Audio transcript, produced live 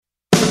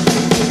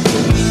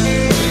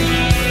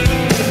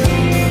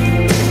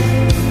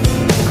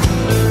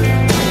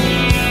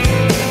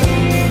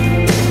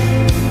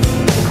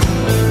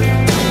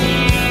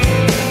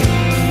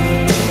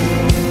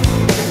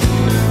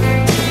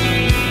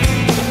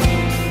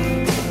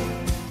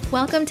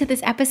welcome to this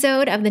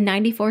episode of the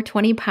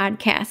 9420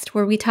 podcast,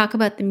 where we talk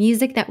about the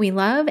music that we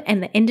love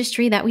and the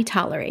industry that we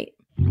tolerate.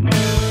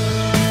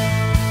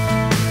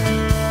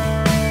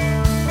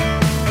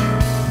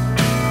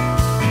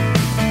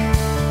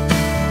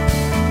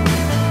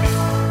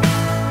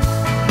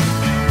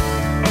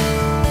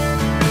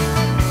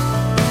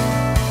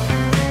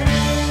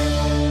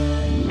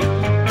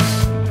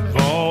 We've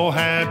all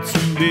had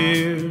some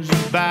beers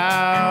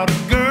about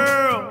a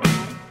girl,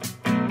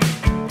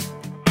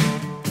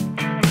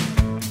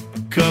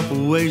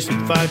 couple wasted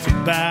fights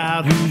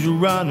about who's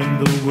running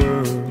the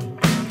world.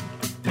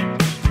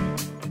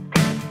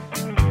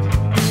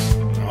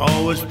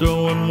 Always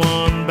throwing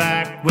one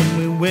back when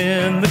we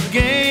win the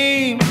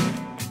game.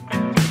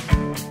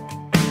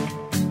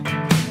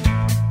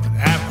 But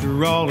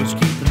after all, it's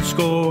keeping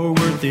score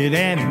worth it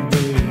anyway.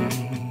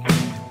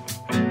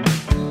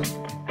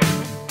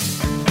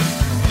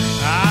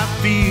 I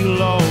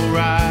feel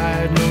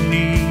alright, no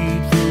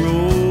need for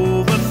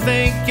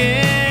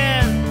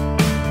overthinking.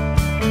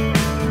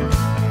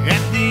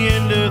 At the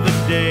end of the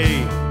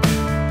day,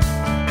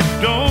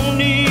 don't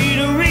need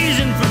a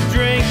reason for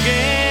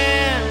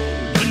drinking.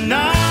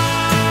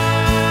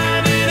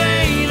 Tonight, it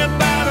ain't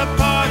about a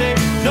party,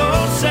 no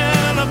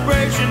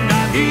celebration,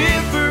 not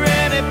here for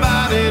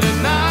anybody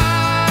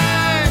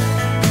tonight.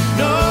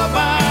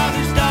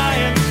 Nobody's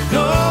dying,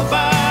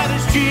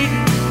 nobody's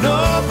cheating,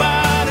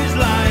 nobody's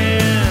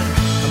lying.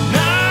 I'm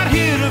not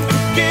here to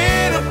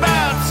forget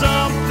about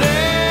something.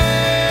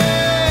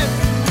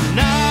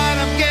 Tonight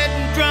I'm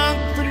getting drunk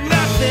for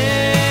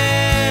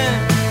nothing.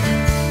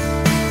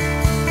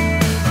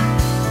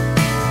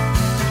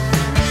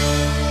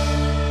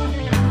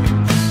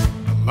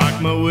 I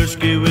like my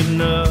whiskey with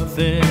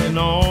nothing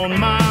on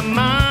my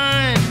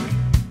mind.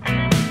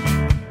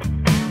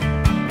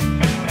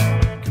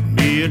 Give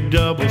me a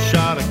double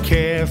shot of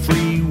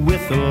Carefree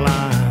with a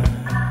lime.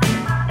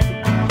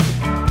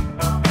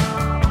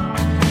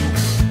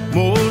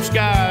 Most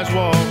guys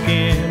walk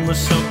in with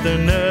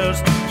something else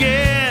to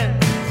get.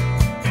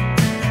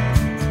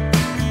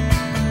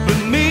 But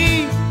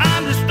me,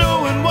 I'm just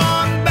throwing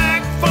one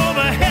back for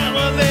the hell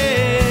of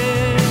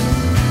it.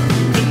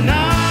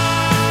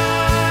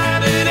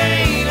 Tonight, it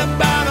ain't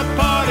about a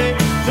party,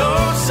 no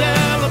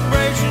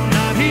celebration,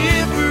 not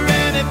here for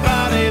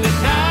anybody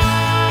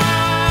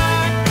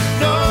tonight.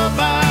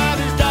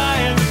 Nobody's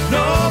dying,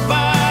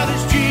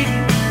 nobody's cheating,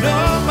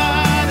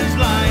 nobody's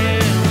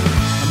lying.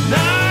 I'm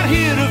not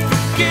here to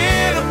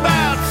forget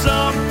about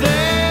something.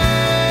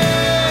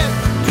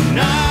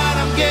 Tonight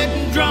I'm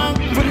getting drunk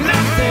for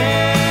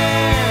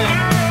nothing.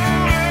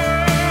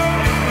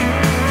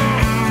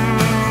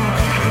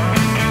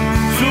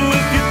 So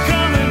if you're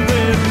coming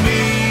with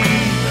me,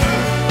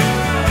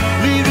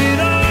 leave it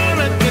all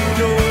at the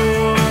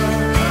door.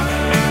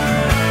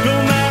 No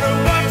matter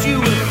what you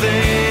were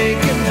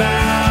thinking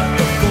about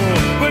before,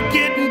 we're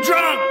getting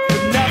drunk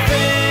for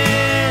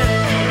nothing.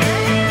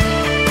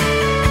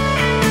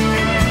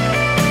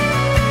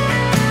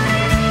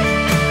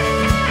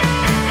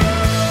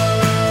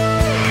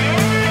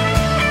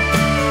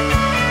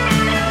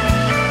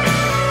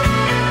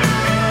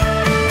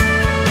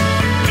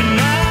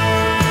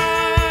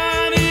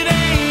 Tonight, it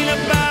ain't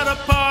about a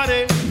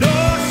party, no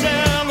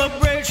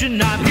celebration,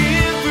 not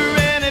here for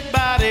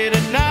anybody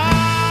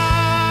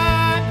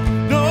tonight.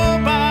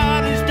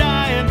 Nobody's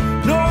dying,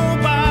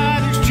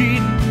 nobody's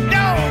cheating,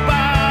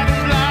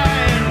 nobody's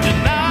lying.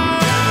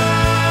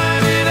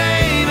 Tonight, it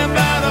ain't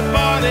about a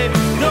party,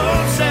 no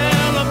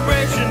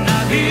celebration,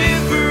 not here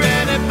for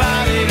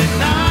anybody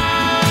tonight.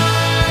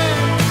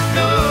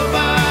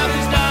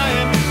 Nobody's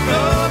dying,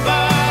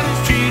 nobody's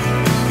cheating,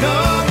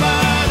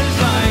 nobody's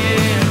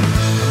lying.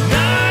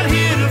 Not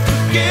here to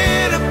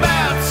forget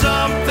about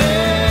something.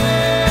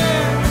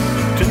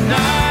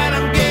 Tonight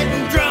I'm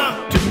getting drunk,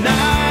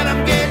 tonight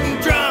I'm getting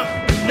drunk,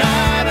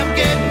 tonight I'm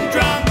getting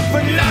drunk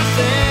for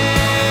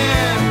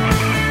nothing.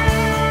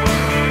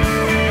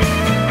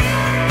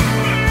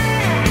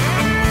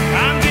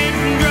 I'm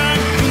getting drunk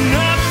for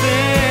nothing.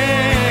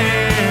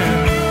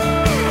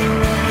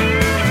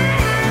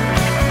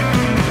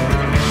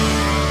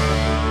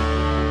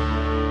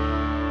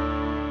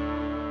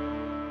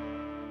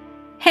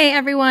 Hey,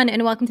 everyone,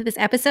 and welcome to this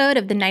episode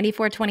of the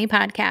 9420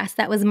 podcast.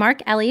 That was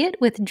Mark Elliott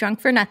with Drunk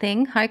for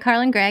Nothing. Hi, Carl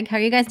and Greg. How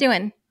are you guys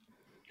doing?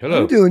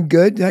 Hello. I'm doing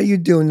good. How you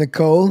doing,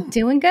 Nicole?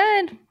 Doing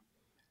good.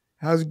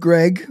 How's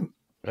Greg?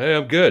 Hey,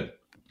 I'm good.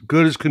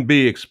 Good as can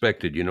be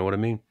expected. You know what I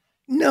mean?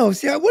 No,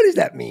 see, what does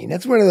that mean?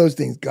 That's one of those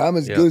things. I'm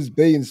as Yeah. good as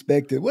being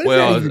expected. What does that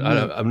Well, even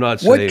mean? I'm not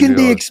saying What can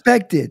be know,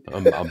 expected?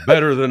 I'm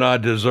better than I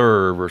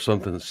deserve or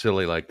something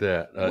silly like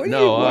that. What do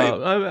No,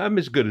 you- I'm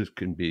as good as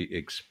can be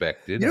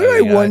expected. You know what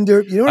I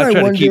wonder? You know what I I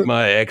try wonder? to keep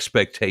my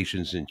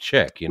expectations in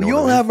check. You know, We what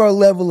all I mean? have our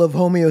level of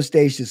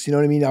homeostasis. You know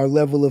what I mean? Our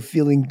level of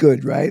feeling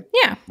good, right?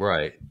 Yeah.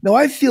 Right. No,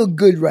 I feel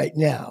good right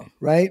now,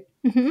 right?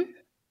 Mm-hmm.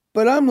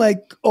 But I'm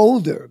like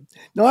older.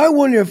 Now, I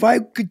wonder if I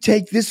could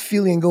take this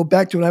feeling and go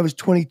back to when I was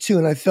 22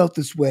 and I felt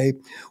this way,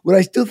 would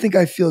I still think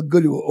I feel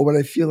good or would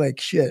I feel like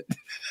shit?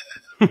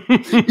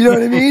 You know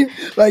what I mean?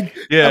 Like,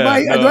 Yeah,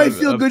 do I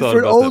feel I've good thought for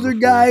an about that older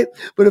before. guy?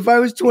 But if I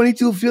was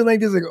 22 feeling like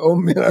this, like, oh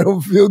man, I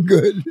don't feel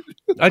good.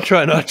 I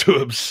try not to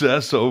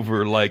obsess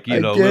over like I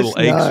guess little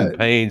aches and not.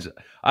 pains.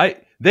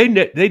 They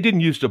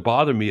didn't used to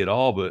bother me at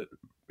all, but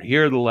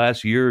here the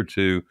last year or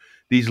two,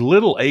 these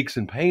little aches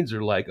and pains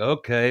are like,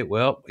 okay,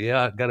 well,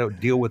 yeah, I got to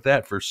deal with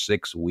that for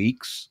 6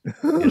 weeks,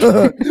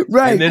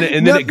 Right. and then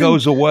it Nothing-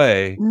 goes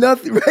away.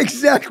 Nothing,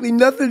 exactly.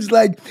 Nothing's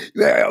like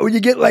when you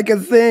get like a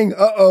thing.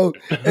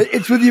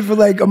 It's with you for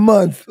like a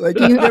month. Like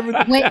You, never,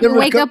 you never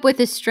wake co- up with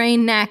a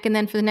strained neck, and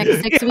then for the next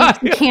 6 weeks,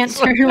 you can't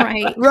turn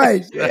right.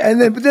 Right,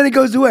 but then it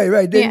goes away.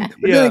 Right, then, Yeah.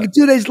 but then like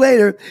 2 days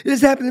later, this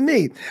happened to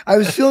me. I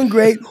was feeling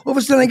great. All of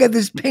a sudden, I got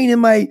this pain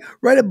in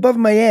right above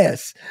my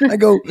ass. I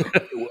go,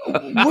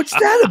 "What's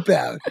that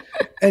about?"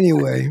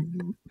 Anyway,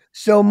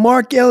 so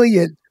Mark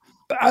Elliott.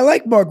 I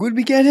like Mark. Would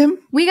we get him?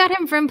 We got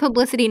him from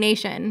Publicity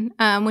Nation,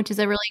 which is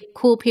a really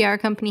cool PR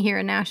company here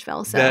in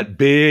Nashville. So That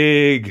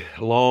big,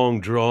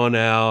 long, drawn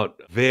out,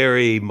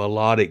 very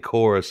melodic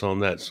chorus on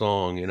that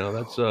song,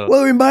 that's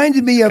Well, it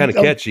reminded me of kind of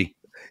catchy.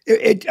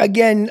 It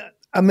again.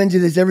 I'm into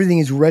this. Everything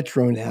is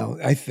retro now.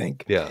 I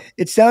think. Yeah.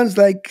 It sounds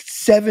like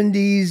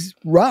 70s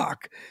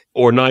rock.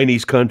 Or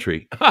 90s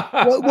country.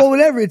 Well,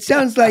 whatever. It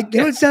sounds like. You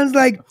know what it sounds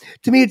like?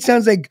 To me, it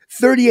sounds like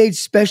 38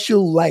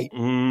 Special Light.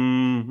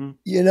 Mhm.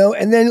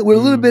 And then with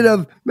a little bit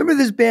of, remember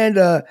this band,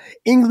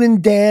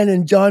 England Dan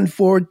and John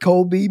Ford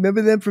Colby?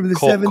 Remember them from the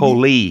 70s?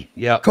 Coley.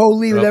 Yeah.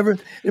 Coley, Yep. whatever.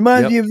 It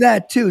reminds Yep. me of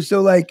that too. So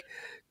like,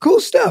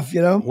 cool stuff,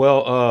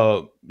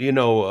 Well,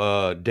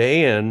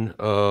 Dan,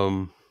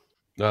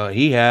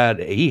 he had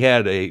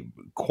a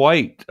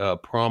quite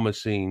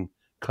promising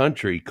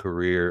country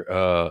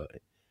career.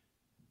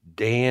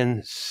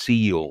 Dan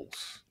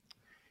Seals.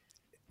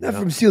 Not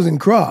from Seals and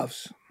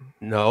Crofts.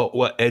 No,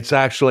 well, it's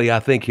actually I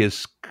think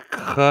his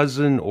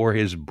cousin or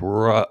his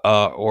brother.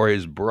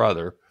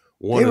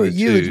 One They were of the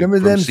huge. two. Remember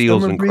from them?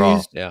 Seals Summer and Breeze?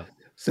 Croft. Yeah.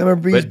 Summer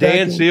Breeze. But Dan back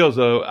in- Seals,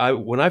 though,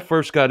 when I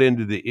first got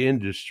into the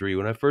industry,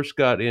 when I first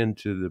got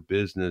into the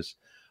business,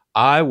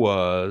 I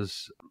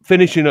was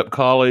finishing up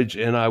college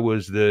and I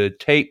was the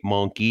tape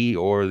monkey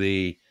or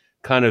the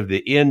kind of the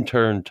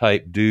intern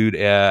type dude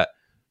at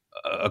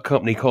a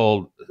company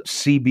called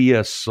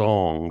CBS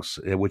Songs,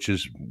 which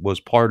was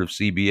part of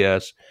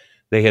CBS.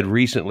 They had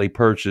recently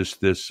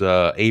purchased this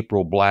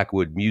April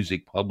Blackwood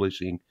Music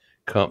Publishing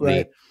Company.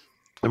 Right.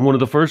 And one of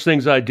the first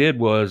things I did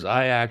was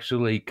I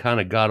actually kind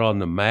of got on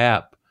the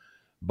map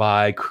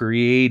by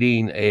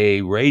creating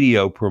a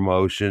radio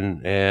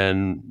promotion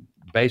and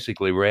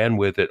basically ran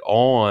with it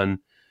on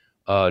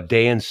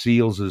Dan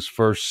Seals'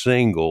 first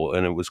single,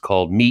 and it was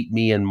called Meet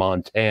Me in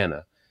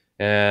Montana.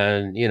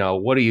 And,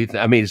 what do you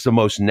I mean, it's the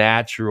most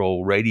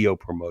natural radio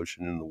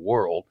promotion in the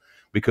world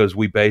because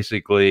we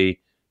basically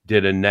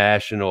did a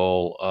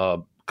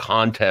national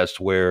contest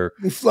where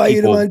They fly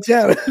you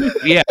to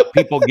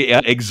people-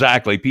 Montana.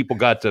 exactly. People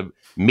got to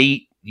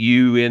meet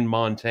you in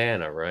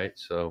Montana, right?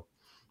 So,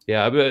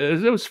 yeah,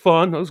 it was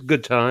fun. It was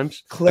good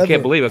times. Clever. I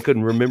can't believe I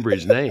couldn't remember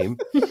his name,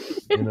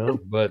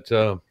 but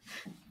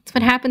that's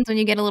what happens when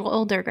you get a little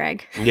older,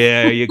 Greg.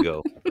 yeah, there you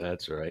go.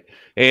 That's right.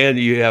 And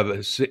you have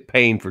a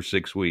pain for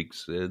 6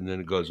 weeks and then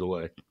it goes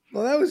away.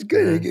 Well, that was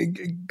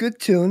good. Good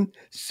tune.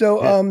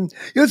 So,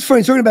 it's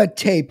funny talking about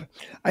tape.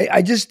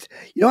 I just,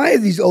 I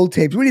have these old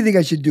tapes. What do you think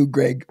I should do,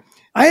 Greg?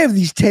 I have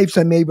these tapes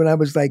I made when I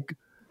was like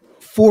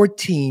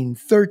 14,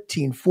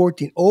 13,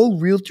 14,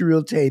 old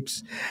reel-to-reel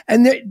tapes.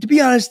 And to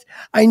be honest,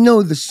 I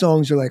know the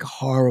songs are like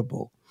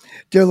horrible.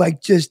 They're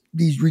like just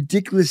these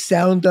ridiculous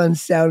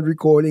sound-on-sound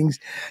recordings.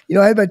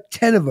 I have about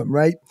 10 of them,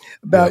 right?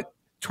 About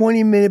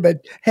 20 minutes, about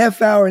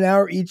half hour, an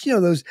hour each.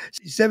 Those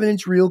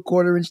 7-inch reel,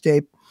 quarter-inch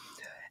tape.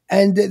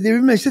 And they were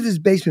in my sister's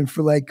basement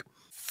for like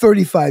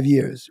 35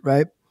 years,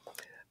 right?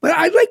 But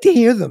I'd like to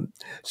hear them.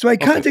 So I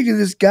contacted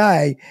this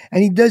guy,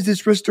 and he does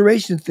this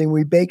restoration thing where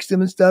he bakes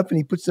them and stuff, and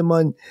he puts them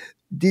on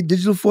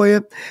digital for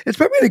you. It's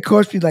probably going to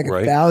cost me like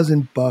Right.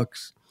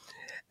 $1,000.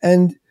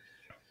 And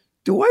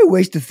do I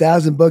waste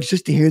 $1,000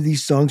 just to hear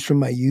these songs from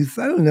my youth?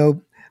 I don't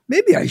know.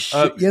 Maybe I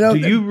should.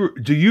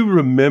 Do you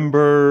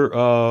remember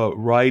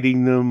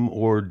writing them,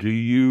 or do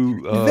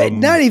you?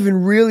 Not even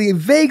really.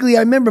 Vaguely, I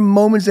remember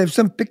moments. I have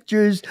some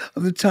pictures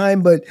of the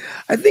time, but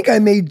I think I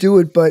may do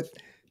it. But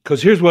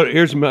Because here's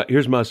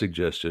my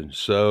suggestion.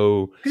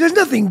 So because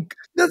there's nothing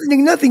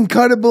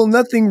cuttable,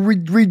 nothing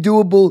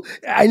redoable.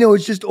 I know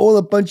it's just all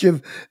a bunch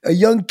of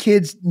young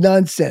kids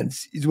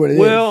nonsense. Is what it is.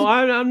 well,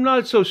 I'm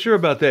not so sure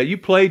about that. You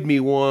played me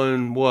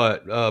one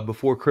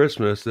before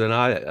Christmas, and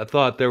I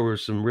thought there were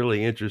some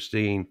really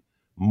interesting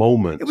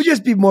moments. It would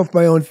just be more for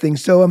my own thing.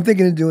 So I'm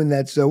thinking of doing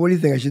that. So what do you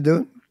think I should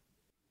do?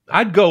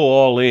 I'd go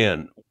all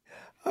in.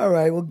 All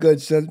right. Well,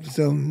 good. So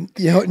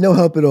no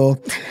help at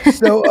all.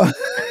 So.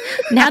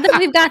 Now that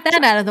we've got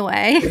that out of the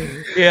way,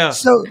 Yeah.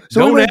 So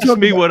Don't what ask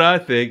me what I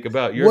think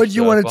about your. What do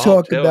you want to stuff. I'll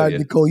talk tell about, you.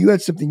 Nicole? You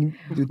had something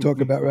to talk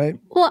about, right?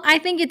 well, I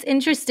think it's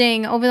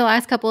interesting over the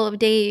last couple of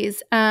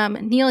days.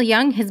 Neil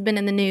Young has been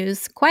in the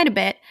news quite a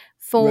bit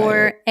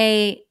for Right.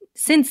 a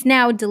since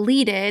now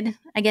deleted,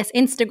 I guess,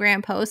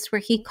 Instagram post where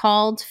he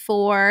called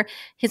for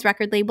his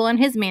record label and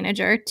his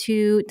manager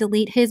to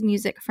delete his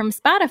music from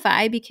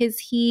Spotify because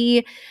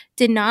he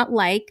did not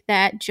like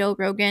that Joe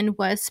Rogan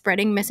was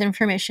spreading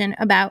misinformation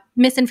about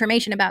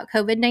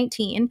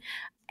COVID-19.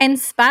 And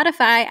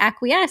Spotify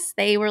acquiesced.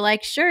 They were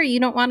like, sure, you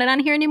don't want it on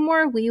here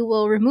anymore. We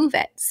will remove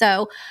it.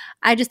 So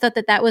I just thought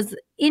that that was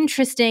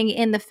interesting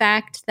in the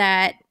fact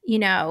that, you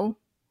know,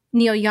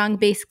 Neil Young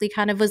basically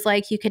kind of was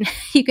like, you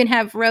can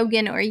have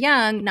Rogan or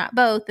Young, not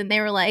both. And they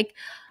were like,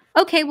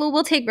 okay, well,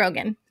 we'll take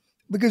Rogan.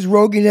 Because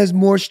Rogan has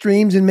more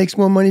streams and makes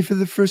more money for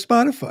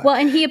Spotify. Well,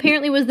 and he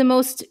apparently was the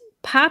most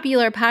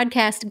popular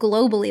podcast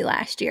globally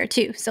last year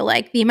too. So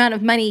like the amount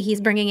of money he's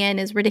bringing in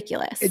is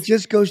ridiculous. It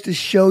just goes to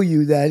show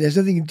you that it has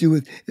nothing to do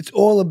with, it's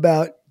all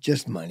about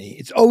just money.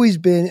 It's always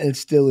been and it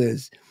still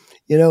is.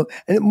 You know,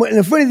 and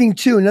the funny thing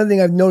too, another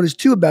thing I've noticed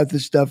too about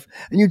this stuff,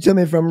 and you tell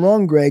me if I'm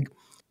wrong, Greg,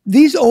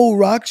 these old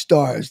rock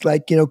stars,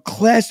 like, you know,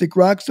 classic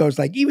rock stars,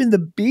 like even the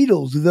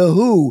Beatles, The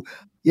Who,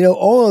 you know,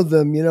 all of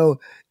them, you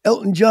know,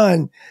 Elton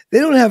John, they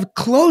don't have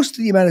close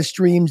to the amount of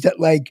streams that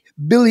like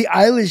Billie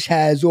Eilish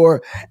has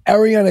or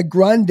Ariana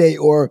Grande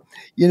or,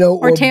 you know,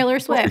 or Taylor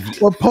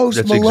Swift or Post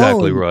That's Malone.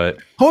 Exactly right.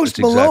 Post That's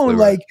Malone, exactly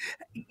right.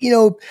 like, you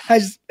know,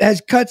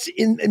 has cuts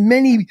in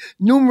many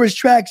numerous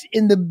tracks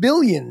in the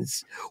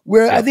billions.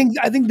 Where Yeah.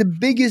 I think the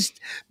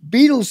biggest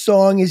Beatles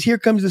song is "Here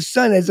Comes the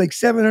Sun." It's like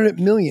 700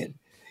 million.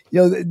 You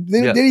know,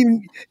 they Yeah. didn't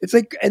even. It's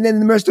like, and then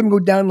the rest of them go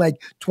down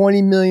like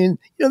 20 million.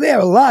 You know, they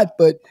have a lot,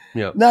 but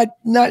Yeah. not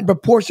in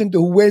proportion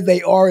to where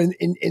they are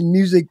in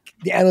music,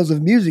 the annals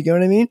of music. You know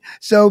what I mean?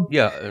 So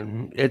Yeah,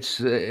 it's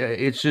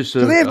just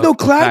they have no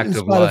clout fact in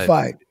of life.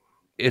 Spotify.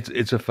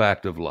 It's a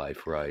fact of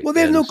life, right? Well,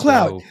 they have And no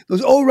clout. so-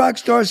 Those old rock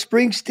stars,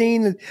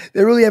 Springsteen,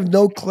 they really have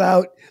no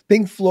clout.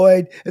 Pink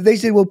Floyd, if they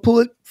say, well, pull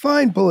it,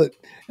 fine, pull it.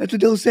 That's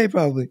what they'll say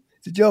probably.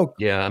 It's a joke.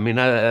 Yeah, I mean,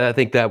 I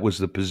think that was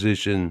the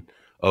position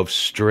of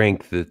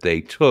strength that they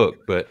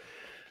took. But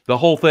the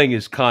whole thing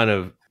is kind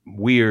of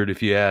weird,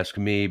 if you ask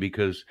me,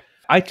 because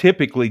I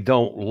typically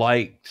don't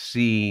like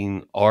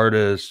seeing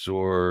artists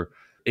or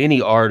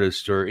any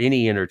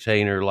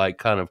entertainer like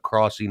kind of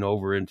crossing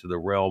over into the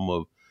realm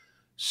of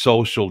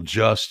social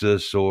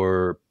justice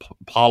or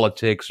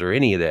politics or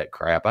any of that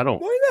crap. I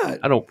Why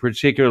not? don't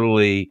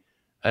particularly,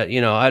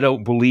 I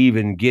don't believe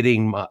in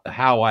getting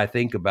how I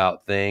think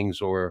about things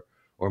or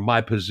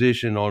my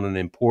position on an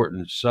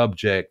important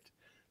subject,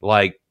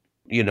 like,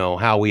 you know,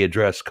 how we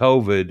address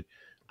COVID.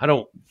 I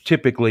don't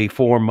typically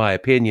form my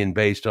opinion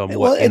based on Well,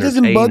 what it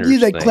doesn't bug you entertainers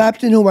that think.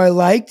 Clapton, whom I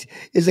liked,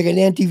 is like an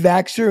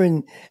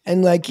anti-vaxxer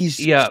and like he's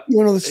Yeah.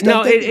 doing all the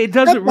stuff. No, it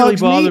doesn't that really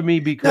bugs bother me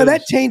because no,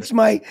 that taints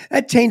my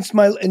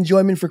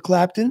enjoyment for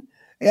Clapton.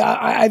 Yeah,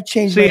 I've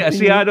changed. my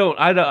see, opinion.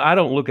 I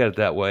don't look at it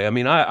that way. I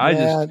mean, I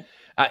Yeah.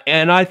 just.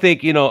 And I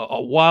think, you know,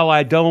 while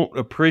I don't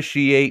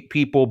appreciate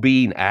people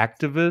being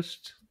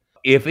activists,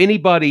 if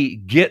anybody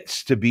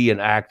gets to be an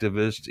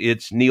activist,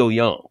 it's Neil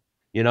Young.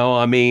 You know,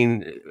 I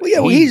mean, Well,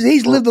 yeah,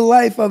 he's lived a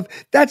life of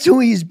that's who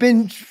he's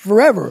been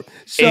forever.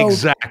 So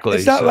exactly.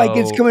 it's not like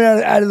it's So- coming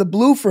out of the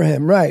blue for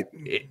him, right?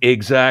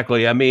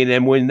 Exactly. I mean,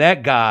 and when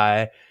that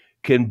guy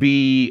can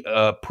be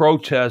a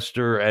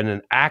protester and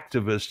an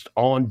activist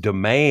on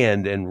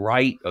demand and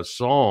write a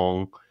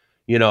song,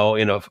 you know,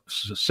 in a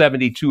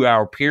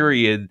 72-hour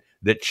period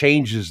that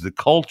changes the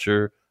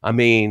culture, I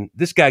mean,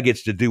 this guy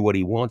gets to do what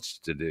he wants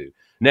to do.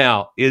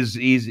 Now, is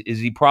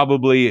he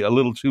probably a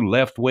little too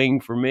left wing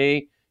for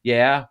me?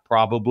 Yeah,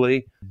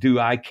 probably. Do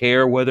I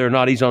care whether or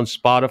not he's on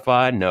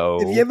Spotify? No.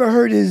 Have you ever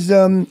heard his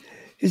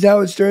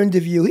Howard Stern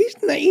interview?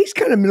 He's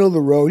kind of middle of the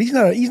road. He's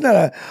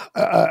not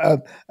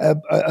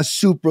a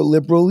super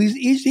liberal.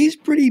 He's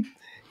pretty.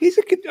 He's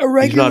a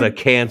regular. He's not a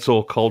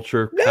cancel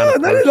culture. No, kind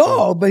of not at person.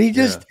 all. But he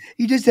just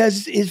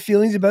has his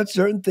feelings about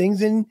certain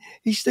things, and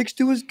he sticks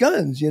to his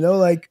guns. You know,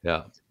 like.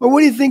 Yeah. But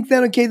what do you think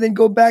then? Okay, then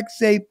go back.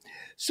 Say,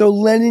 so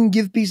Lennon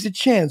give peace a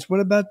chance.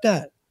 What about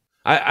that?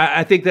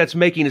 I think that's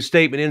making a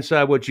statement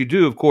inside what you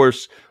do. Of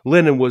course,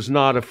 Lennon was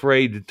not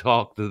afraid to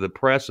talk to the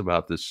press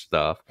about this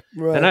stuff.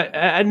 Right. And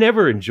I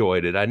never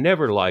enjoyed it. I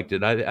never liked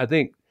it. I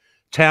think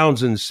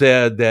Townsend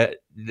said that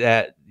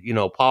you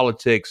know,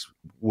 politics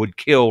would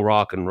kill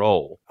rock and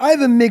roll. I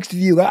have a mixed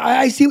view.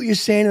 I see what you're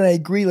saying, and I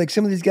agree. Like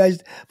some of these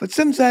guys, but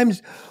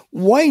sometimes,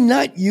 why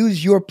not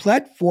use your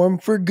platform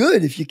for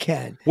good if you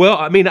can? Well,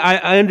 I mean,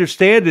 I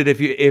understand it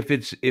if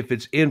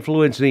it's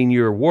influencing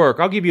your work.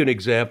 I'll give you an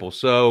example.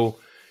 So,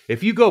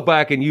 if you go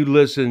back and you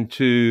listen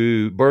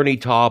to Bernie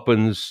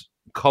Taupin's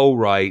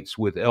co-writes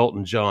with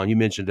Elton John, you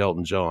mentioned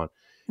Elton John.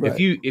 Right.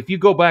 If you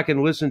go back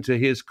and listen to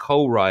his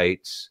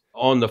co-writes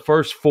on the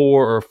first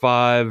 4 or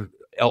 5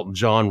 Elton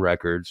John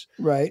records,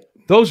 Right.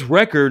 those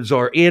records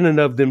are in and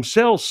of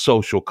themselves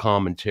social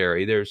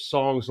commentary. There's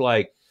songs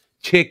like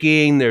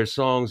Ticking. There's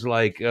songs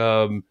like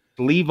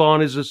Leave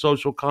On is a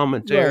social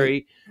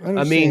commentary. Right.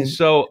 I mean,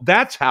 so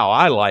that's how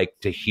I like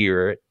to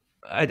hear it.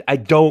 I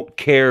don't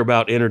care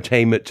about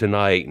Entertainment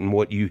Tonight and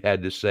what you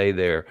had to say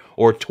there,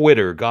 or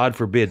Twitter. God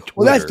forbid Twitter.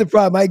 Well, that's the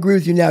problem. I agree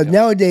with you now.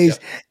 Nowadays,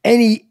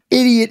 any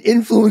idiot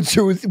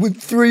influencer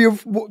with 3 or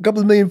 4,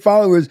 couple of million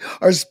followers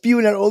are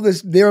spewing out all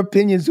their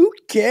opinions. Who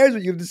cares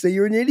what you have to say?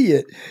 You're an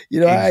idiot.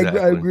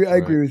 Exactly. I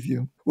agree with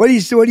you. What do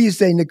you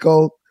say,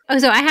 Nicole? Oh,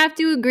 so I have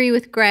to agree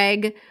with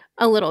Greg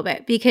a little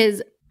bit,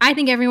 because I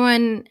think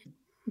everyone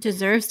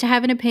deserves to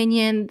have an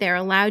opinion. They're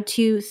allowed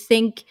to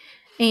think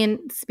and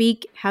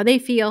speak how they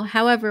feel.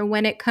 However,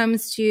 when it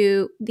comes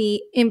to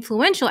the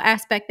influential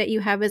aspect that you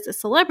have as a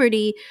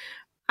celebrity,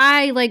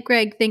 I, like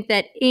Greg, think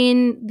that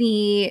in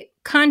the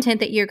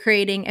content that you're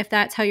creating, if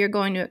that's how you're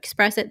going to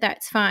express it,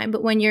 that's fine.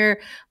 But when you're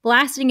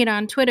blasting it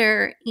on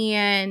Twitter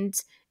and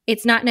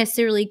it's not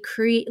necessarily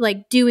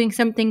doing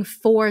something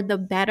for the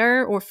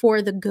better or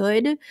for the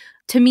good,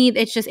 to me,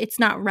 it's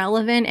not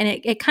relevant, and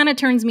it kind of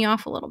turns me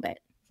off a little bit.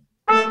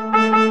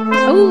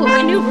 Oh,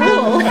 a new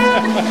rule.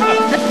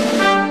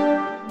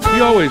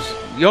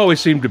 You always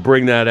seem to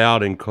bring that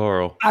out in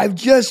Carl. I've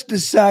just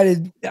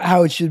decided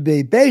how it should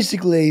be.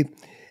 Basically,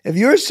 if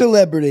you're a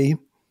celebrity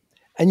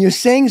and you're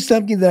saying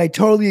something that I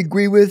totally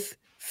agree with,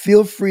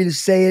 feel free to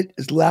say it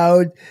as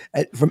loud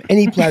from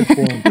any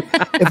platform.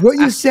 If what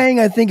you're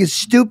saying I think is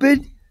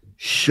stupid,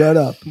 shut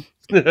up.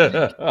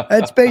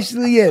 That's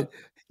basically it.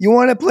 You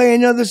want to play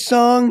another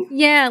song?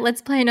 Yeah,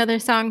 let's play another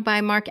song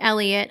by Mark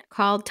Elliott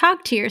called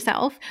Talk to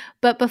Yourself.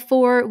 But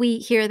before we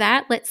hear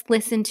that, let's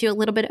listen to a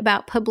little bit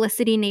about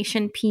Publicity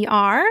Nation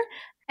PR,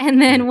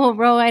 and then we'll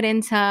roll right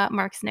into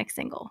Mark's next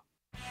single.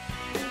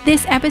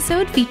 This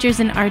episode features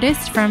an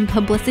artist from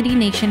Publicity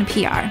Nation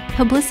PR.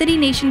 Publicity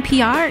Nation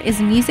PR is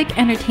a music,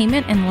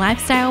 entertainment, and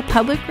lifestyle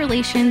public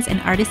relations and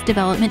artist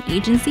development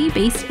agency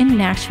based in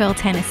Nashville,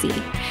 Tennessee.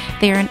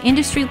 They are an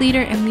industry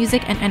leader in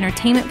music and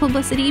entertainment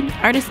publicity,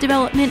 artist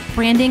development,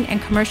 branding, and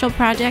commercial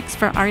projects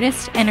for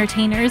artists,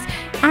 entertainers,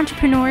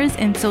 entrepreneurs,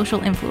 and social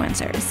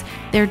influencers.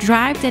 Their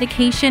drive,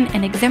 dedication,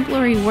 and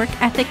exemplary work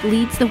ethic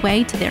leads the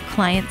way to their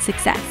clients'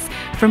 success.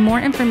 For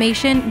more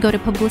information, go to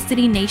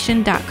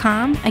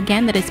publicitynation.com.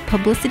 Again, that is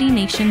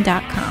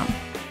publicitynation.com.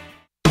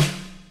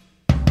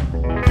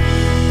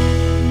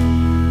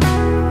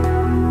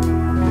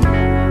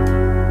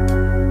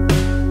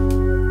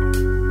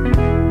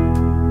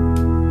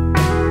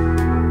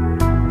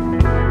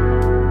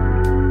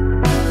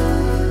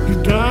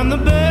 You've done the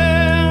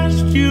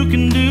best you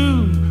can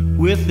do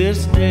with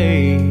this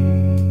day.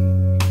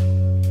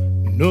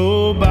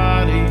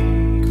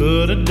 Nobody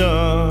could have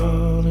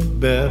done it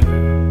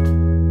better.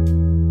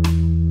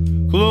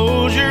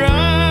 Close your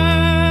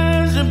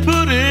eyes and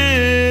put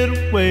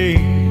it away.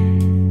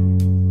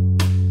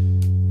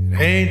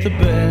 It ain't the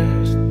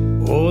best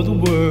or the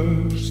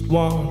worst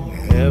one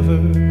ever.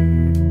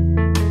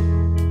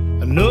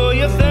 I know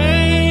you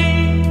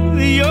think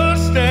that you're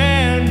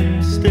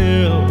standing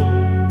still,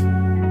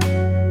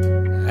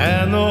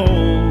 and the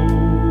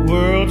whole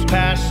world's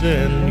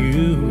passing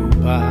you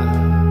by.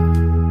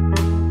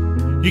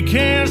 You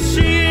can't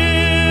see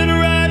it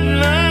right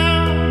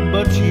now,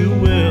 but you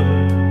will.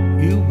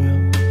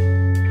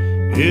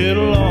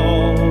 It'll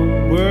all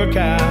work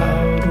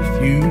out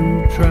if you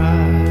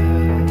try.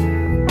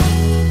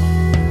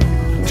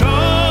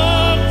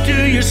 Talk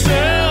to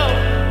yourself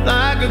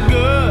like a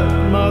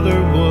good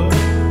mother would.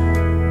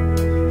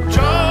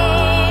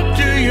 Talk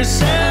to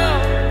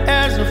yourself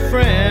as a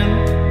friend.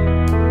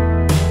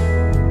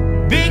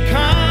 Be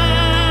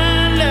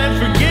kind and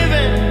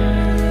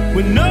forgiving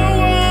when no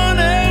one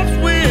else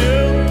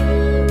will.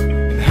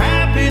 And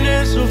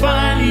happiness will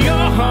find your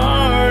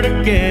heart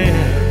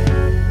again.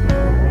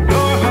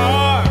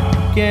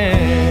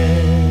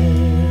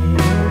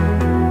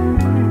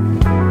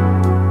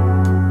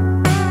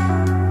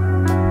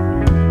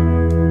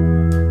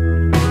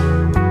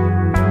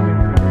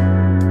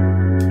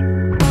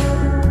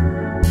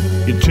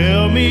 You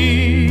tell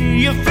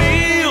me you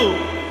feel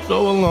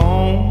so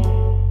alone,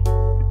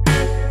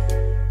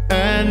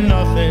 and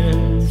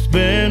nothing's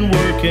been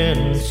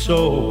working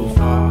so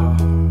far.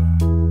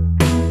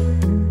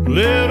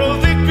 Little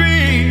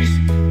victories,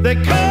 they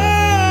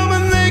come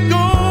and they go,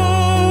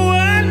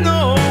 I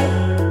know,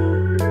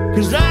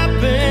 'cause I've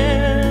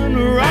been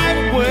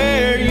right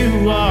where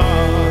you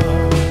are.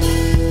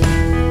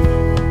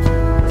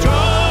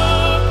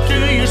 Talk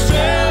to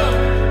yourself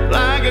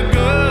like a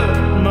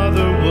good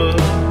mother would.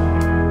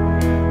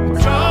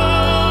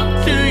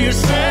 Talk to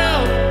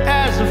yourself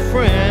as a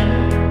friend.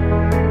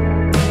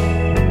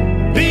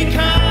 Be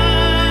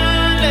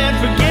kind and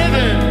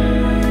forgiving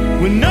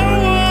when no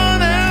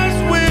one else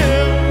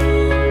will.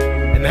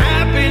 And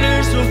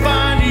happiness will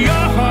find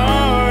your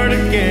heart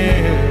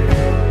again.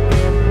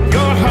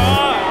 Your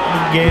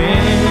heart again.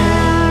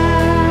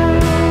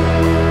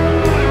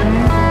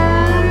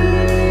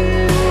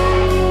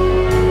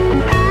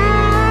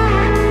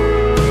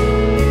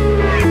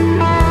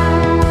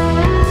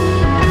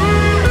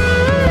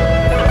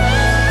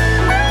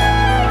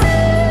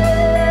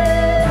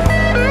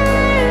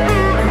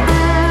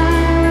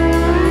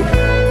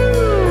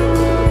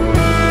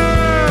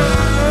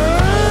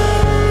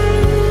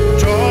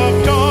 Talk,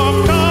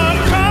 talk, talk,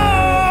 talk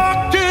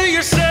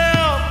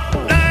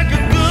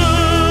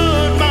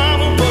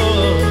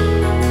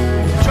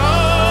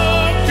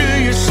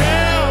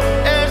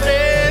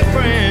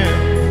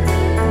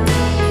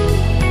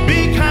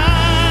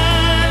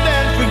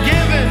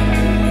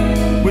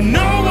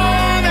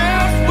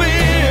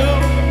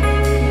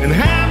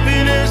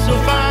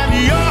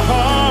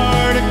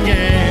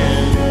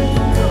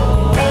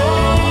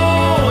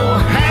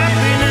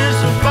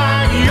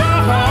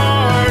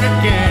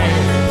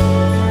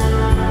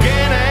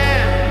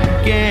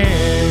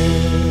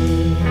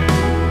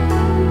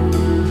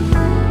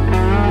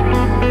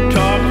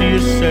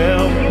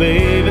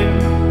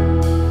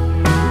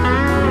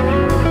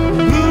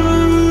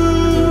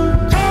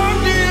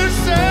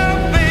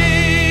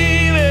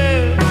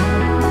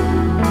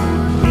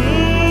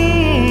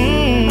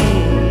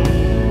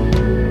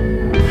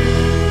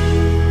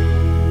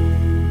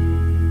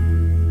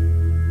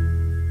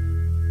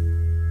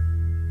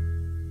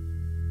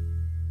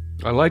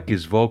like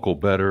his vocal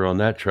better on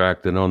that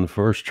track than on the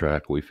first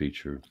track we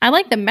featured. I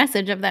like the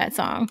message of that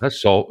song.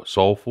 That's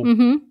soulful.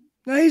 Mm-hmm.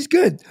 No, he's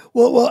good.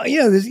 Well,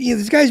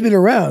 this guy's been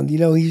around.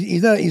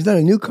 He's not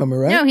a newcomer,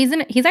 right? No,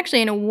 he's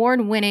actually an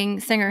award-winning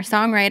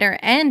singer-songwriter,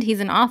 and he's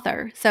an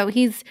author. So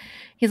he's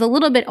a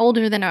little bit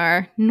older than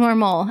our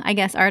normal, I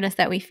guess, artist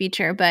that we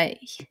feature, but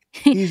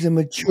he's a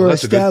mature,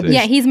 that's a good thing. established.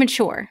 yeah, he's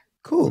mature.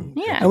 Cool.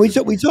 Yeah. And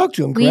we talked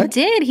to him, We correct?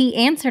 did. He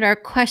answered our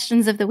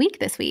questions of the week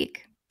this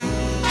week.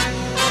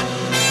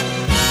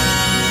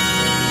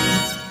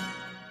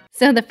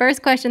 So the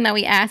first question that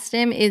we asked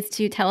him is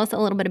to tell us a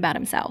little bit about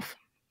himself.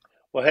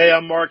 Well, hey,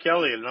 I'm Mark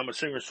Elliott, and I'm a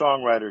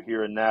singer-songwriter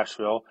here in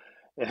Nashville.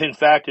 And in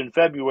fact, in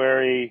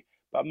February,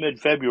 about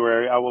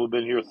mid-February, I will have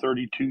been here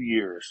 32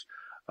 years.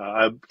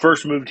 I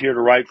first moved here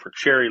to write for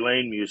Cherry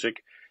Lane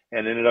Music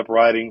and ended up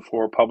writing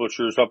for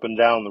publishers up and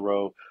down the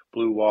row,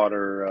 Blue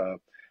Water,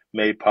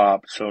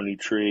 Maypop, Sony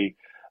Tree,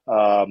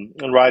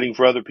 and writing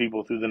for other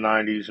people through the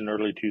 90s and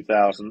early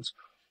 2000s.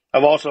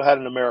 I've also had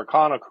an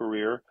Americana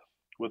career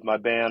with my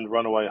band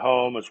Runaway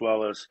Home, as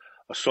well as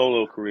a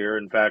solo career.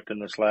 In fact, in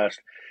this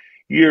last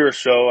year or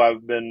so,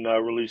 I've been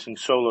releasing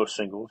solo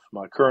singles.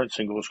 My current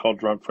single is called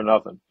Drunk for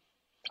Nothing.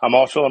 I'm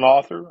also an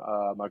author.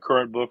 My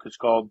current book is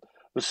called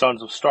The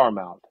Sons of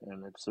Starmount,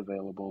 and it's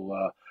available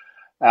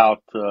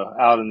out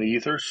in the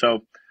ether.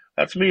 So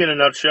that's me in a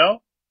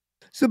nutshell.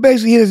 So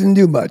basically, he doesn't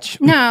do much.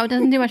 No,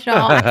 doesn't do much at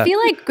all. I feel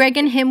like Greg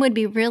and him would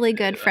be really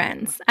good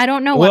friends. I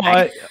don't know Well,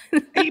 why.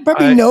 He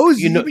probably knows.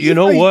 You know He's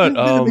what? been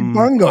a big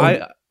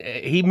bongo.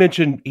 He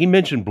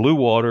mentioned Blue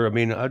Water. I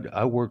mean,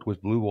 I worked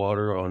with Blue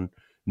Water on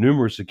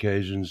numerous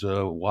occasions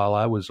while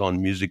I was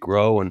on Music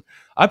Row, and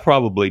I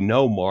probably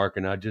know Mark,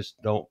 and I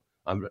just don't.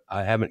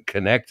 I haven't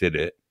connected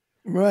it.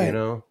 Right. You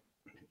know,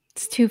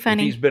 It's too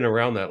funny. he's been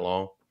around that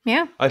long.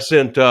 Yeah. I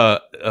sent.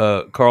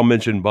 Carl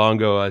mentioned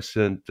Bongo. I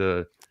sent.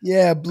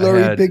 Yeah, I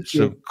blurry had picture.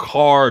 some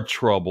car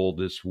trouble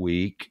this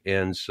week,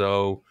 and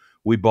so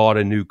we bought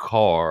a new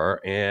car,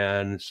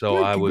 and so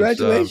Good, I was.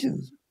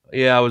 congratulations.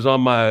 Yeah, I was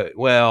on my,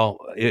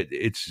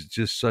 it's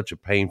just such a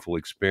painful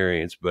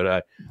experience, but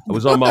I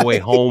was on my way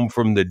home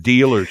from the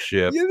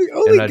dealership, You're the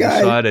only and I guy.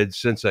 decided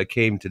since I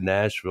came to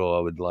Nashville,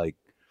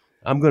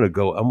 I'm going to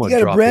You got a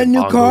drop brand in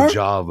new Bongo car?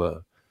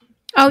 Java.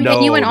 Oh, No,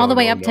 and you went all the no,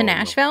 way no, up to no, no.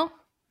 Nashville?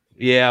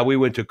 Yeah, we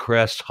went to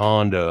Crest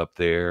Honda up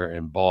there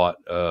and bought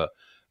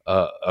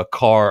a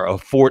car,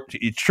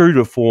 true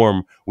to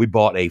form, we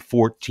bought a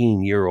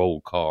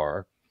 14-year-old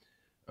car.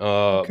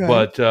 Okay.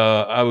 But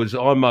I was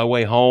on my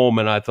way home,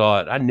 and I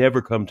thought, I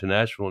never come to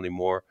Nashville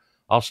anymore.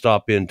 I'll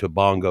stop into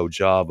Bongo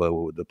Java,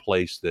 the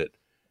place that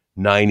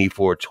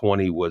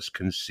 9420 was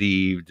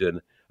conceived.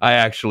 And I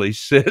actually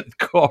sent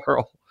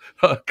Carl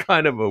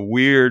kind of a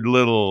weird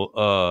little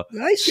I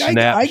got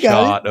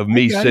snapshot it. of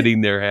me I got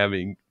sitting there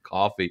having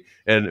coffee.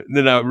 And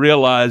then I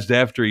realized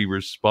after he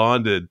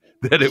responded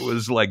that it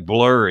was like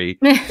blurry.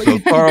 So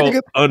Carl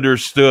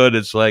understood.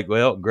 It's like,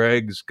 well,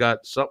 Greg's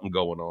got something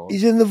going on.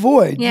 He's in the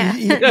void. Yeah.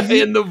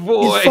 In the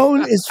void.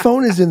 His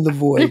phone is in the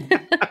void.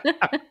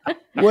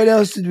 What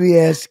else did we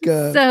ask?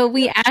 So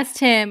we asked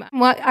him,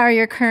 what are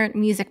your current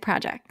music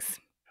projects?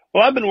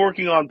 Well, I've been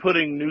working on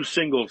putting new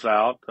singles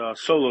out,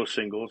 solo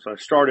singles. I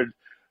started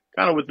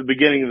kind of with the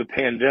beginning of the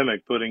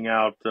pandemic, putting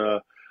out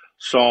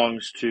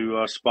songs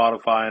to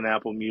Spotify and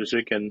Apple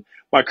Music. And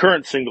my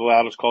current single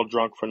out is called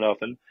Drunk for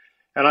Nothing.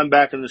 And I'm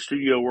back in the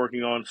studio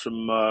working on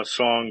some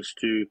songs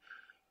to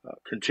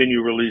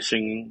continue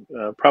releasing,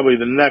 probably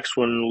the next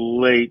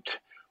one late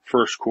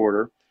first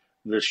quarter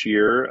this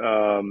year.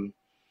 And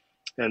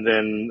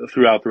then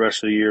throughout the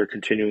rest of the year,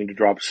 continuing to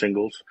drop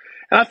singles.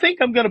 And I think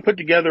I'm going to put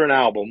together an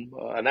album,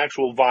 an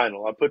actual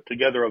vinyl. I put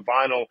together a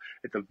vinyl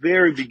at the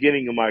very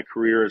beginning of my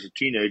career as a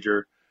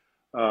teenager.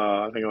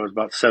 I think I was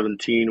about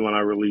 17 when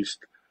I released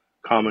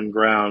Common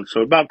Ground.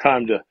 So about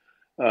time to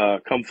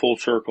come full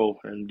circle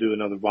and do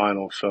another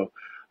vinyl. So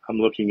I'm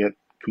looking at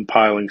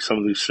compiling some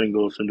of these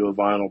singles into a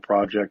vinyl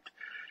project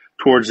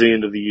towards the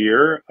end of the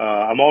year.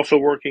 I'm also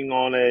working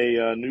on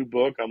a new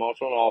book. I'm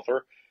also an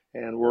author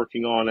and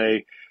working on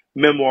a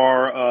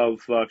memoir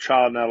of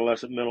child and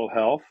adolescent mental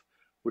health,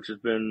 which has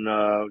been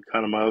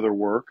kind of my other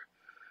work.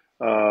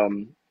 I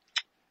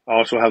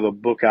also have a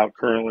book out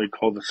currently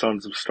called The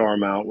Sons of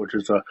Starmount, which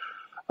is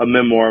a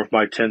memoir of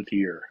my 10th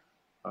year,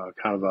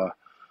 kind of a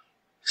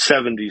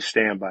 70s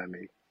Stand By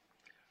Me.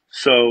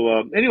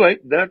 So anyway,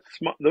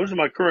 those are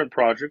my current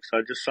projects.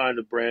 I just signed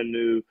a brand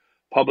new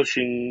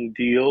publishing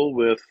deal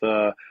with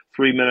 3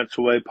 Minutes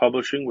Away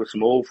Publishing with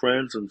some old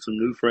friends and some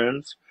new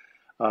friends.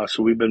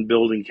 So we've been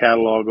building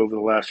catalog over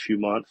the last few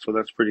months, so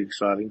that's pretty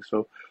exciting.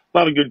 So a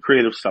lot of good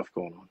creative stuff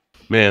going on.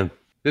 Man,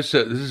 this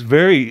is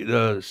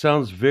very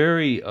sounds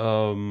very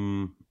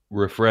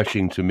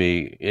refreshing to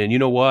me, and you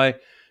know why?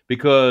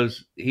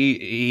 Because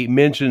he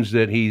mentions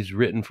that he's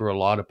written for a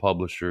lot of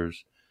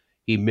publishers.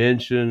 He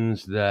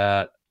mentions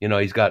that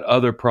he's got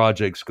other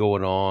projects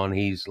going on.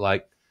 He's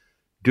like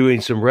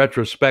doing some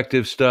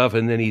retrospective stuff,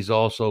 and then he's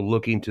also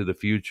looking to the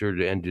future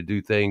and to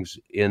do things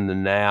in the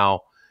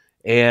now.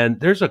 And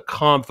there's a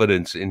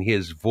confidence in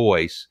his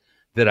voice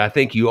that I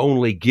think you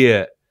only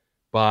get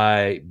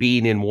by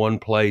being in one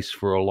place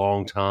for a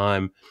long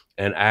time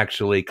and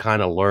actually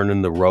kind of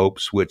learning the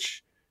ropes,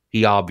 which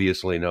he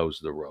obviously knows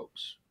the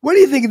ropes. What do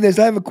you think of this?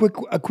 I have a quick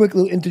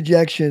little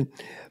interjection.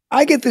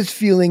 I get this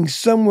feeling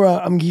somewhere.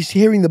 I'm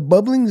hearing the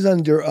bubblings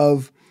under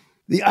of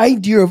the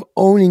idea of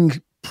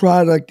owning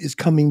product is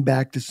coming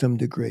back to some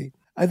degree.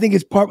 I think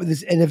it's part of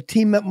this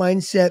NFT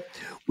mindset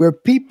where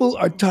people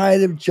are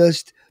tired of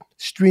just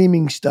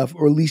streaming stuff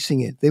or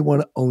leasing it. They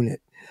want to own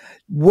it.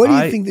 What do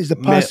you think there's a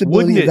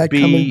possibility of that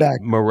coming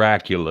back?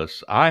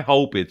 Miraculous. I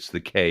hope it's the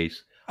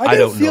case. I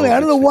get a feeling.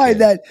 I don't know why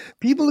that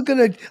people are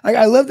gonna.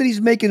 I love that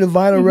he's making a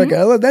vinyl record.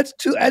 I love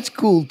that's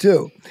cool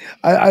too.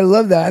 I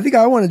love that. I think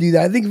I want to do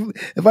that. I think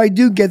if I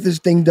do get this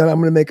thing done, I'm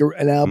gonna make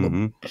an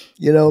album.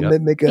 You know,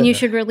 make a. And you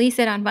should release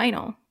it on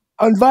vinyl.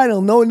 On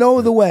vinyl, no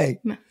other way.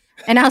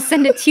 And I'll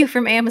send it to you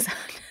from Amazon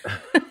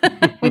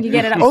when you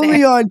get it up only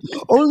there. on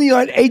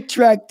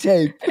 8-track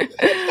tape.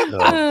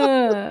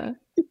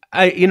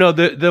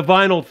 The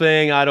vinyl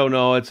thing, I don't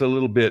know. It's a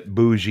little bit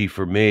bougie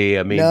for me.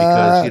 I mean,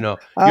 because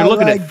you're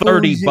looking at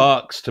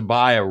 $30 to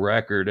buy a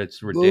record.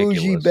 It's ridiculous.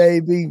 Bougie,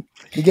 baby.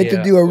 You get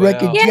to do a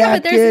record jacket. Yeah,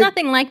 but there's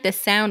nothing like the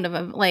sound of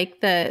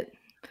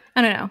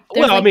I don't know.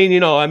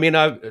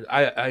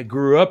 I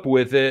grew up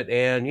with it,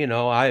 and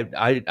I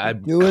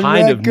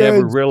kind of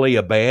never really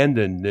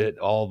abandoned it.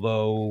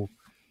 Although,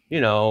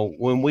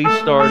 when we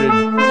started.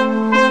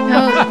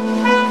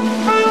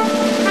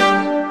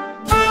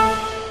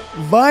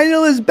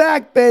 Vinyl is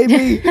back,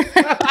 baby.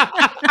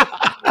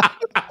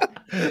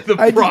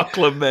 The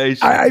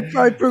proclamation. I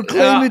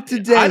proclaim it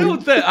today. I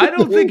don't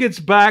think it's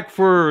back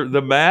for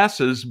the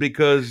masses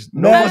because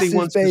nobody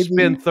wants to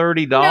spend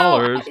 $30.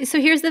 No, so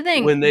here's the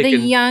thing: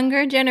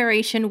 younger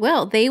generation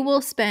they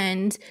will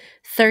spend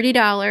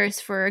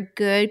 $30 for a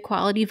good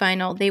quality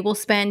vinyl. They will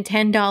spend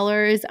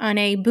 $10 on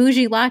a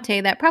bougie latte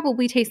that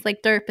probably tastes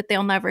like dirt, but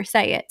they'll never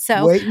say it.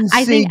 So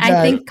I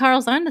think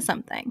Carl's onto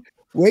something.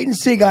 Wait and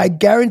see, I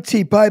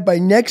guarantee probably by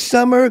next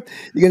summer,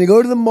 you're going to go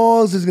to the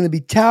malls. There's going to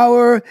be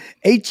Tower,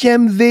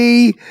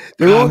 HMV.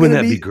 Wouldn't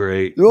that be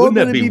great? Wouldn't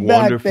that be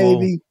wonderful?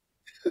 Back, baby.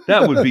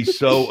 That would be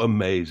so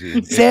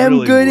amazing. Sam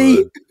really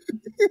Goody.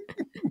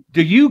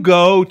 Do you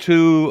go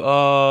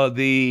to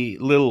the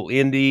little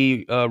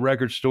indie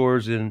record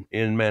stores in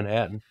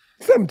Manhattan?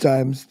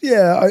 Sometimes,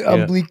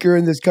 on Bleecker,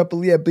 and there's a couple,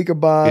 Bleecker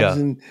Bob's,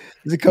 and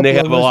there's a couple. And they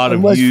have a lot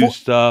of used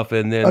stuff,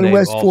 and then they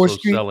also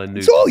selling new.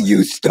 It's all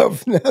used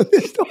stuff now.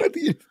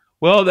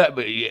 Well,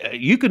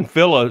 you can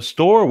fill a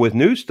store with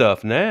new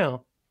stuff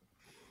now.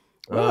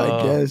 Well,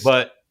 I guess,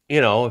 but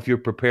if you're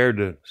prepared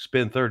to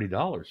spend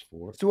 $30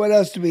 for it. So, what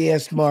else do we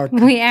ask, Mark?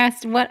 We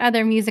asked what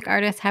other music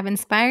artists have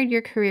inspired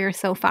your career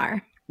so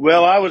far.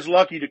 Well, I was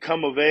lucky to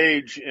come of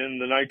age in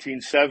the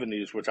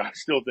 1970s, which I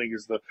still think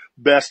is the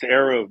best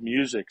era of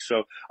music.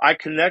 So I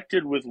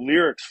connected with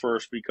lyrics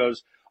first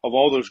because of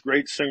all those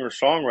great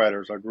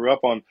singer-songwriters. I grew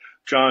up on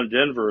John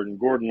Denver and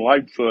Gordon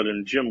Lightfoot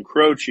and Jim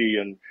Croce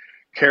and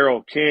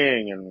Carole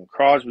King and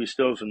Crosby,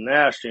 Stills and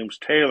Nash, James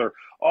Taylor,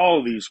 all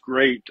of these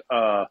great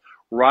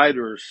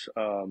writers.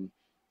 And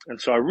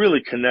so I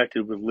really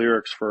connected with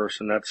lyrics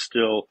first, and that's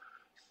still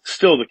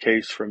the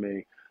case for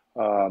me.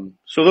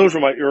 So those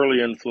were my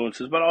early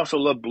influences, but I also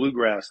love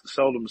bluegrass, the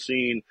seldom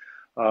seen.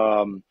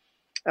 And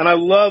I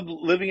love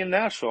living in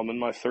Nashville. I'm in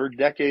my third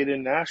decade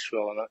in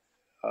Nashville,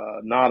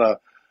 and not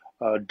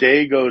a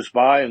day goes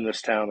by in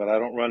this town that I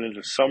don't run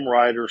into some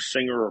writer,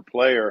 singer, or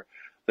player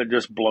that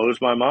just blows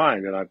my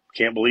mind. And I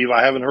can't believe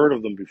I haven't heard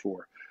of them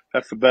before.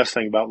 That's the best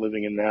thing about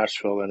living in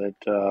Nashville. And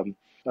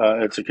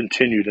it's a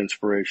continued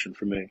inspiration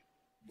for me.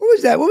 What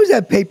was that? What was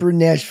that paper in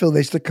Nashville they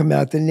used to come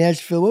out? The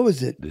Nashville, what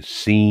was it? The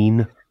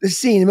Scene. The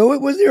Scene. I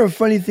mean, wasn't there a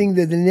funny thing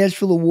that the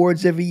Nashville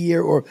Awards every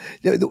year, or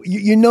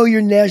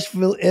your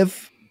Nashville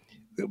if?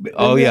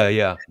 Oh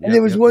yeah. And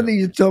there was one thing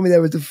you told me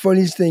that was the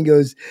funniest thing.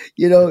 Goes,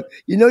 you're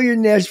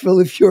Nashville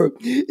if you're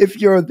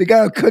the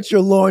guy who cuts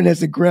your lawn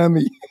has a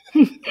Grammy.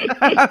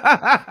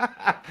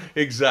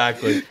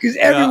 Exactly. Because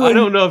everyone, I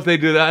don't know if they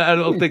do that. I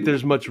don't think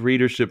there's much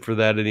readership for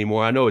that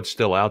anymore. I know it's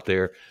still out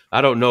there. I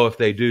don't know if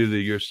they do the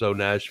 "You're So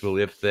Nashville"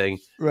 if thing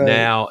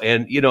now.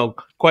 And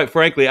quite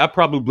frankly, I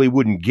probably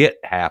wouldn't get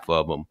half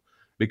of them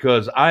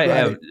because I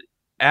have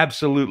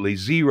absolutely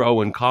zero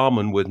in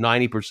common with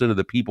 90% of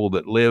the people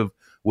that live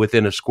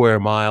within a square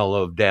mile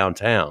of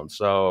downtown.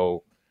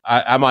 So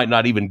I might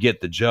not even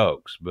get the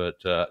jokes, but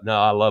no,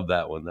 I love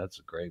that one. That's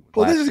a great one.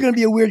 Well, this is going to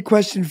be a weird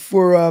question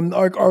for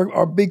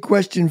our big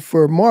question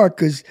for Mark,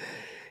 because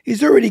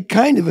he's already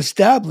kind of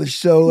established.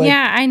 So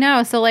yeah, I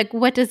know. So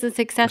what does a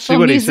successful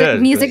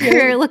music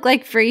career look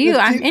like for you?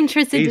 I'm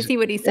interested to see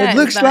what he says. It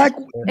looks like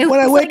when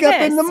I wake up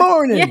in the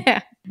morning.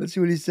 Yeah. Let's see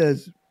what he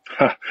says.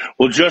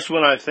 Well, just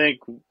when I think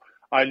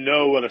I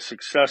know what a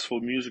successful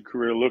music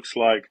career looks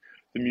like,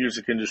 the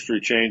music industry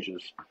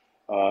changes.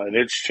 And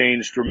it's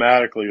changed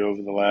dramatically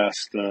over the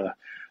last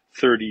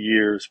 30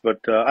 years. But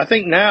I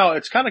think now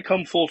it's kind of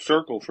come full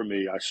circle for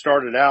me. I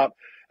started out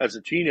as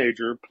a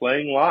teenager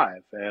playing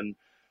live and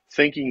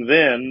thinking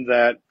then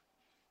that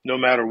no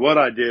matter what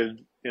I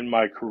did in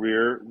my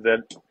career,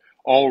 that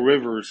all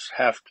rivers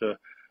have to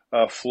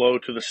flow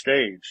to the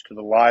stage, to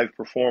the live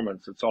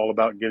performance. It's all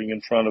about getting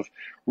in front of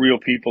real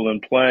people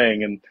and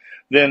playing. And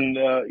then,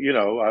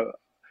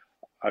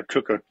 I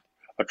took a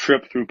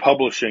trip through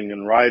publishing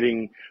and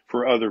writing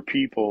for other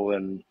people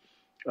and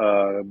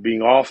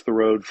being off the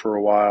road for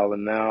a while.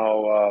 And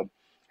now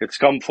it's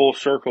come full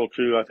circle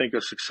to, I think,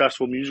 a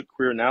successful music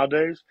career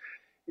nowadays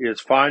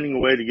is finding a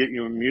way to get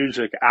your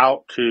music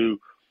out to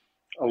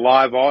a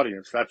live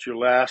audience. That's your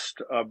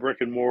last brick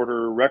and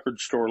mortar record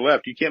store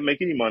left. You can't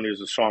make any money as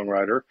a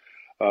songwriter,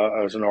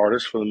 as an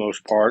artist for the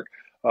most part,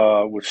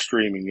 with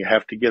streaming. You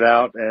have to get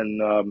out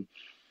and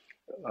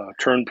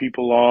turn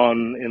people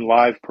on in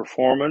live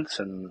performance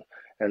and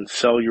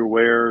sell your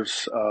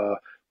wares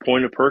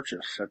point of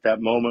purchase at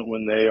that moment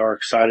when they are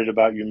excited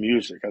about your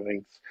music. I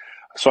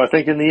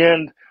think in the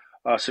end,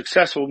 a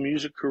successful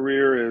music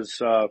career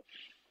is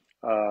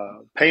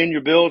paying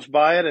your bills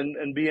by it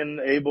and being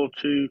able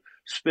to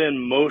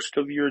spend most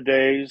of your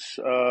days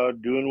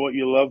doing what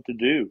you love to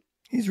do.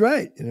 He's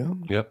right,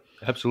 Yep,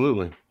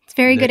 absolutely. It's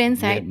very good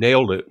insight.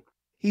 Nailed it.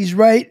 He's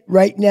right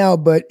now,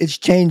 but it's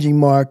changing,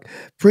 Mark.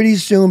 Pretty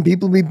soon,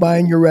 people will be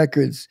buying your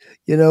records,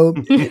 You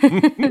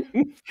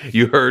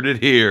heard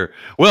it here.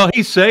 Well,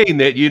 he's saying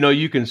that,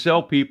 you can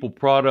sell people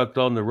product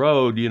on the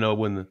road,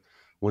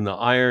 when the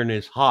iron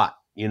is hot,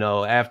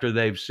 after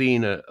they've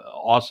seen an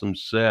awesome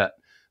set,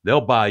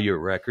 they'll buy your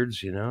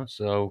records,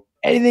 so.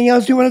 Anything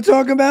else you want to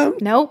talk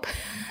about? Nope.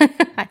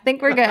 I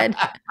think we're good.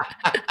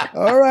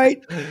 All right.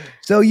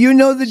 So you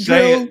know the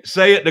drill.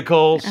 Say it,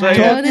 Nicole. Say I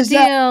know it. the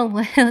deal.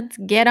 Let's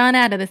get on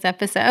out of this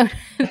episode.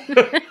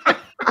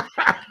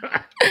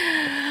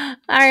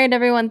 All right,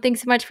 everyone.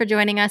 Thanks so much for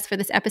joining us for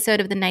this episode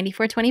of the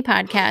 9420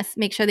 podcast.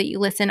 Make sure that you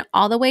listen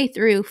all the way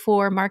through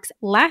for Mark's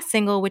last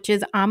single, which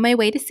is On My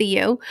Way to See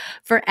You.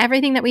 For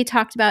everything that we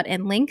talked about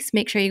and links,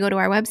 make sure you go to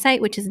our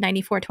website, which is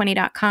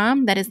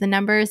 9420.com. That is the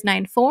numbers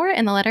 94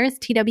 and the letters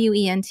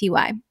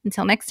TWENTY.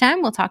 Until next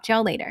time, we'll talk to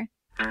y'all later.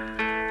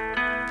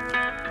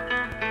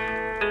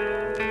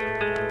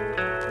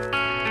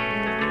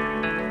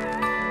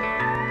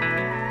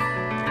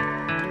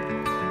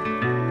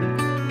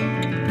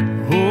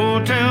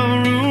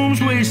 Hotel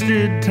rooms,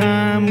 wasted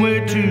time way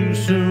too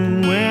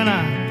soon when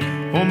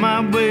I'm on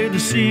my way to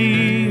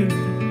see you,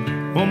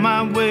 on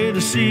my way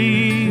to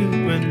see you.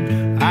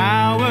 And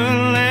our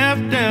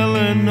left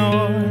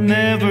Eleanor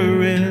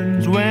never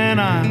ends when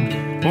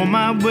I'm on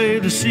my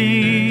way to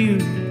see you,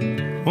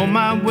 on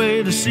my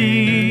way to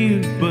see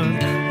you. But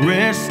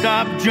rest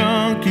stop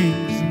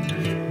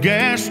junkies,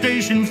 gas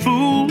station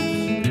fools,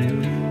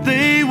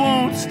 they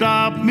won't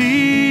stop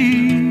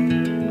me.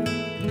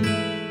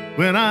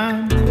 When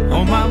I'm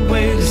on my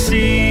way to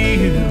see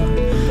you,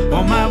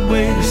 on my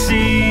way to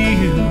see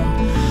you,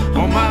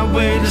 on my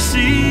way to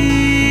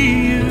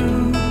see you.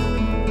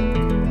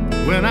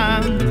 When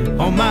I'm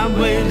on my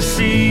way to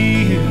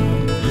see you,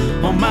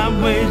 on my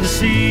way to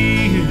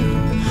see you,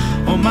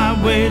 on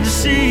my way to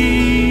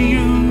see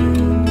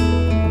you,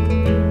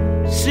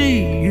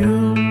 see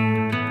you.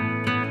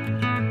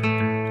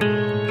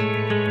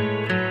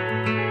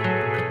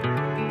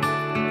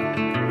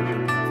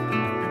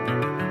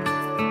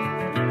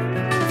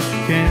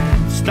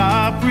 Can't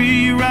stop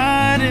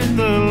rewriting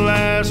the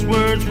last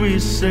words we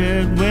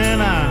said when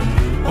I'm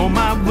on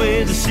my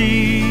way to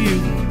see you,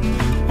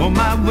 on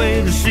my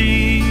way to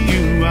see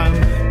you. I'm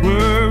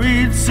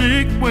worried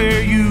sick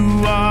where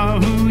you are,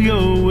 who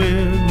you're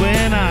with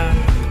when I'm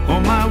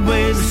on my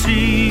way to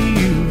see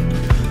you,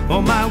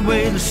 on my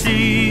way to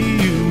see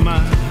you.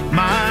 My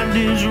mind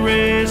is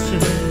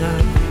racing,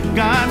 I've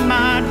got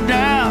my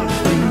doubts,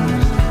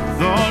 these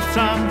thoughts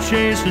I'm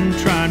chasing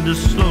trying to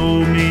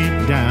slow me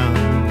down.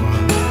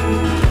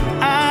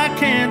 I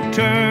can't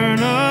turn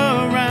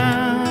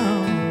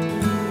around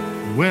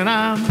when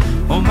I'm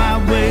on my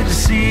way to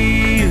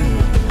see you,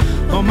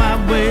 on my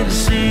way to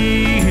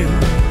see you,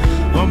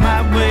 on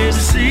my way to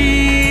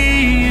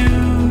see you.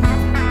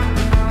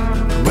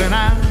 When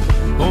I'm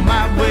on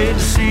my way to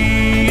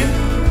see you,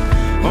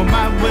 on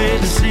my way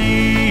to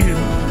see you,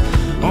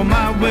 on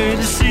my way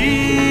to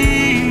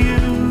see you.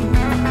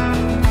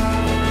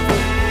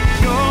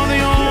 You're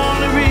the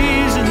only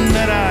reason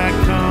that I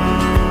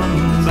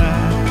come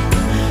back.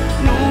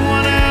 No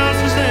one else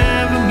has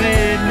ever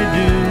made me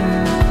do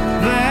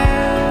that.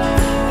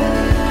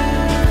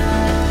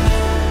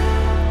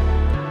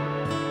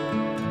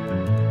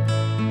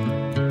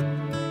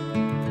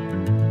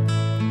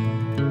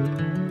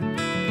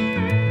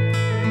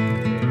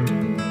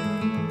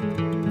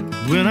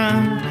 When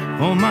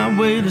I'm on my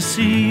way to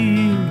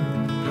see you,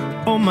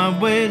 on my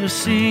way to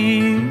see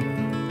you,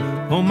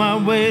 on my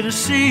way to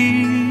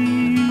see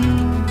you.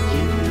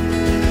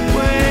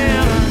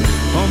 Well,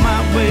 on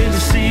my way to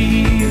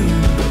see you,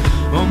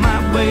 on my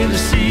way to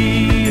see you.